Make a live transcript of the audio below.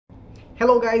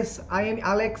Hello guys, I am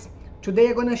Alex. Today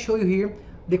I'm gonna show you here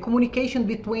the communication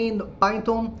between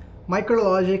Python,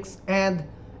 Micrologix and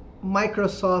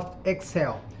Microsoft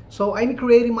Excel. So I'm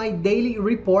creating my daily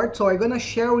report, so I'm gonna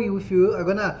share with you, I'm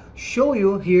gonna show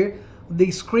you here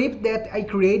the script that I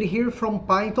created here from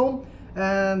Python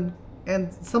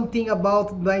and something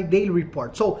about my daily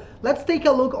report. So let's take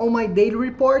a look on my daily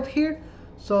report here.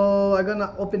 So I'm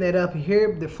gonna open it up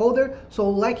here, the folder. So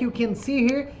like you can see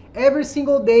here, every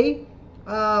single day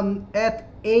at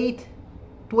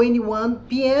 8:21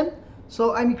 p.m.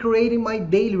 So I'm creating my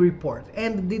daily report,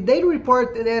 and the daily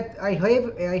report that I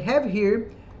have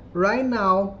here right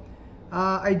now,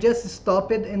 I just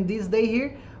stopped it in this day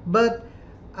here, but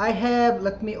I have,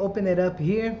 let me open it up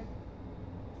here,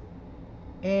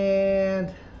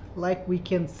 and like we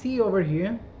can see over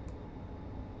here.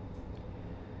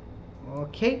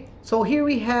 Okay, so here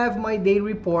we have my daily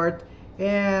report,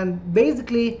 and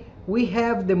basically we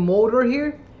have the motor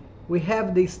here, we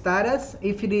have the status,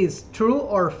 if it is true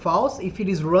or false, if it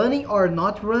is running or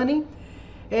not running,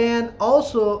 and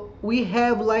also we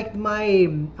have like my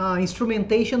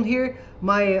instrumentation here,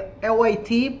 my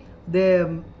LIT,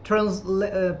 the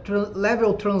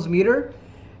level transmitter,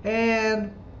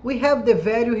 and we have the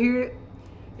value here,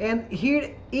 and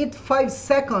here each 5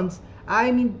 seconds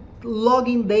I'm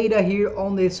logging data here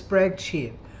on the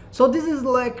spreadsheet. So this is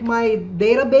like my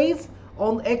database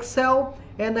on Excel,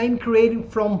 and I'm creating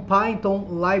from Python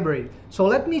library. So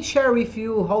let me share with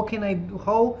you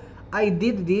how I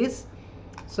did this.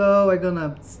 So I'm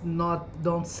gonna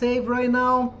don't save right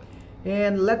now,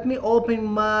 and let me open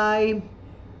my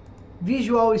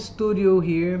Visual Studio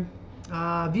here,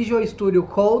 Visual Studio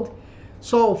Code.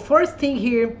 So first thing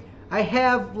here, I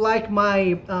have like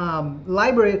my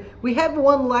library. We have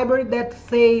one library that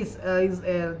says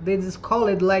this is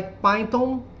called like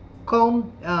Python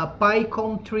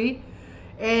PyCon3,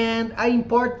 and I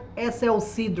import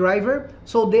SLC driver.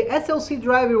 So the SLC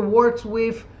driver works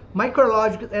with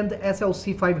Micrologix and the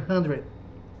SLC 500.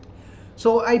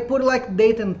 So I put like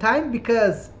date and time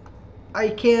because I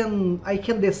can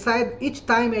decide each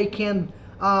time I can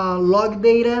log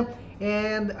data,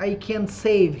 and I can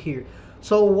save here.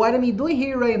 So what I'm doing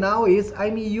here right now is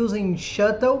I'm using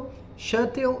Shuttle.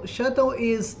 Shuttle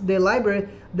is the library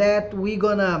that we're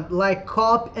gonna like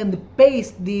copy and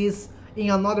paste this in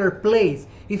another place.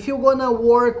 If you're gonna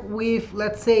work with,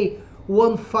 let's say,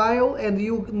 one file and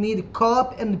you need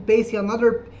copy and paste in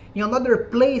another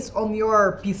place on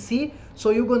your PC, so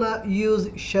you're gonna use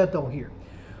Shuttle here.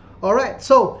 All right,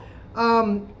 so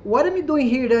what I'm doing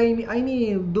here,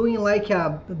 I'm doing like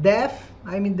a def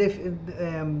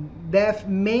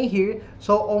main here.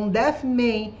 So on def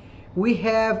main we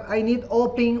have, I need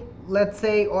open, let's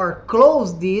say, or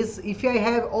close this. If I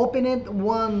have opened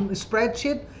one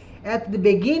spreadsheet, at the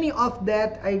beginning of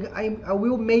that I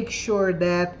will make sure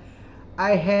that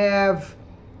I have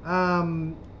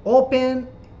open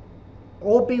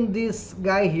this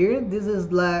guy here. This is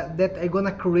that I'm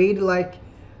gonna create like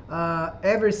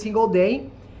every single day,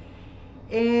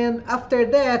 and after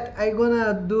that I'm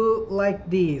gonna do like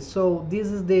this. So this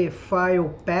is the file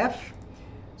path.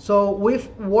 So with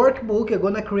workbook I'm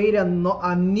gonna create a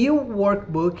new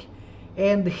workbook,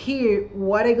 and here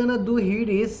what I'm gonna do here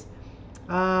is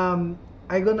I'm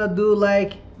gonna do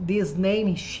like this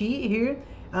name sheet here,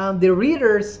 the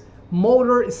readers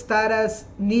motor status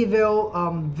nivel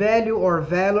value or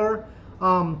valor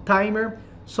timer.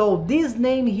 So this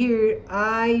name here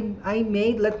I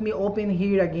made, let me open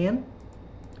here again.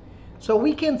 So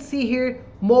we can see here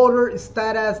motor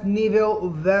status nivel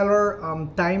valor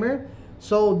timer.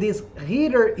 So this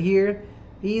reader here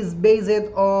is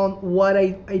based on what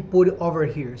I put over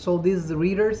here. So these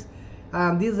readers,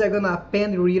 these are gonna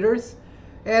append readers,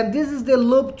 and this is the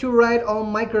loop to write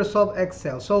on Microsoft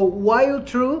Excel. So while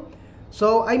true,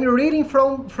 so I'm reading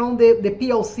from the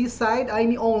PLC side.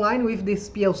 I'm online with this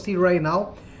PLC right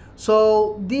now.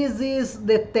 So this is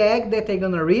the tag that I'm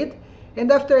gonna read,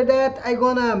 and after that I'm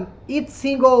gonna each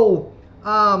single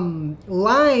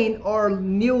line or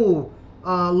new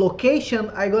location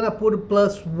I'm gonna put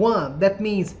 +1. That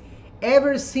means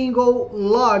every single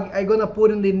log I'm gonna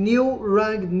put in the new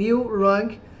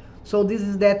rank. So this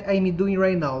is that I'm doing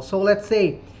right now. So let's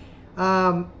say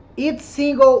each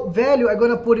single value I'm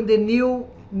gonna put in the new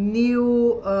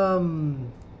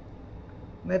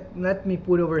let me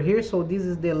put over here. So this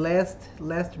is the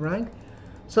last rank.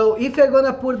 So if you're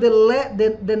gonna put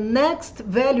the next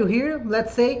value here,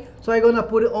 let's say, so I'm gonna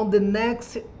put it on the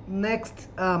next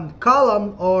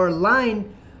column or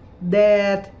line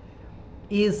that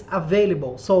is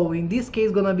available. So in this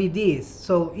case gonna be this.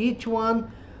 So each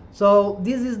one So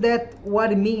this is that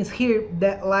what it means here,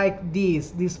 that like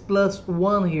this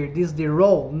 +1 here, this is the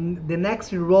row, the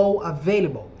next row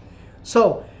available.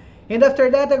 So, and after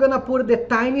that I'm gonna put the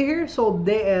time here, so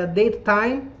the date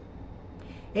time.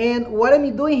 And what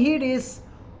I'm doing here is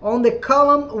on the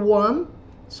column 1,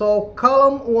 so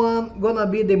column 1 gonna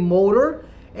be the motor,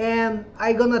 and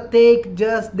I'm gonna take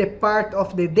just the part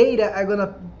of the data. I'm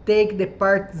gonna take the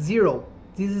part 0.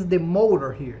 This is the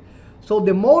motor here. So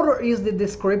the motor is the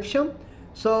description.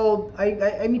 So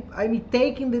I'm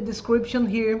taking the description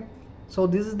here. So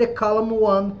this is the column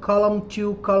 1, column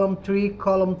 2, column 3,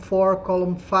 column 4,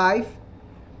 column 5.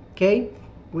 Okay,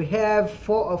 we have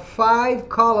 5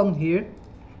 columns here.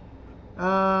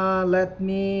 Let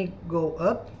me go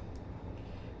up.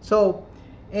 So,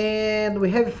 and we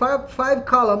have five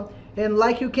column, and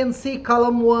like you can see,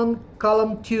 column 1,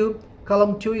 column 2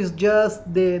 is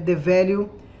just the value,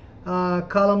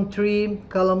 column 3,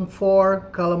 column 4,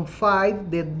 column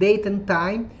 5, the date and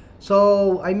time.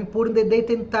 So I'm putting the date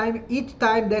and time. Each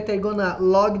time that I'm gonna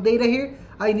log data here,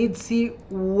 I need to see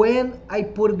when I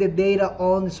put the data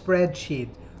on the spreadsheet.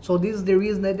 So this is the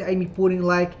reason that I'm putting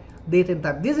like date and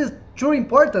time. This is truly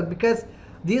important because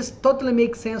this totally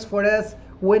makes sense for us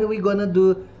when we're gonna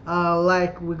do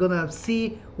like we're gonna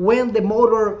see when the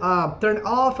motor turn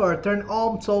off or turn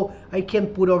on. So I can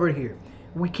put over here.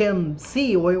 We can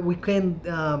see, or we can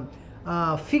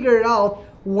figure it out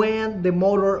when the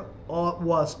motor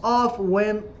was off,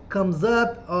 when comes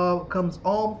up, comes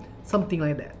on, something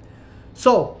like that.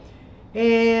 So,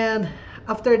 and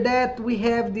after that we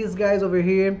have these guys over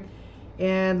here,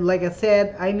 and like I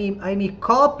said, I'm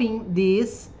copying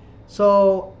this.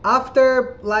 So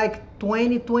after like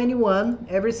 2021,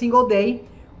 every single day,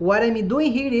 what I'm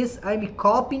doing here is I'm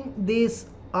copying this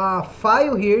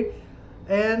file here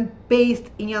and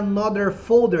paste in another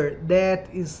folder that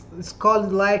is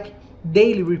called like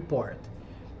daily report.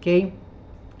 Okay,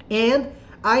 and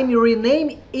I'm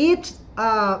renaming each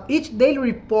daily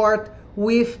report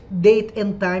with date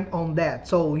and time on that.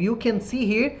 So you can see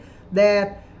here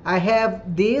that I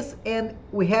have this, and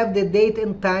we have the date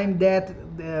and time that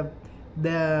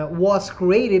was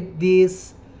created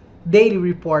this daily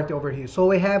report over here. So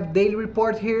we have daily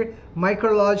report here,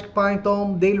 Micrologix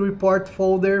Python daily report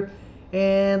folder,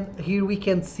 and here we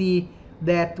can see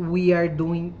that we are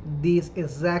doing this,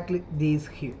 exactly this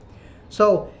here.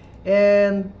 So,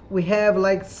 and we have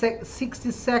like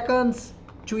 60 seconds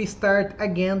to start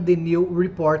again the new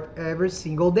report every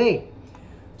single day.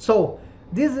 So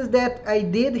this is that I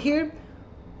did here.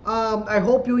 I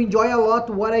hope you enjoy a lot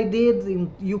what I did, and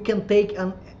you can take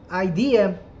an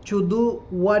idea to do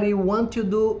what you want to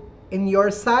do in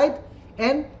your side,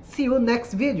 and see you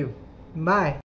next video. Bye.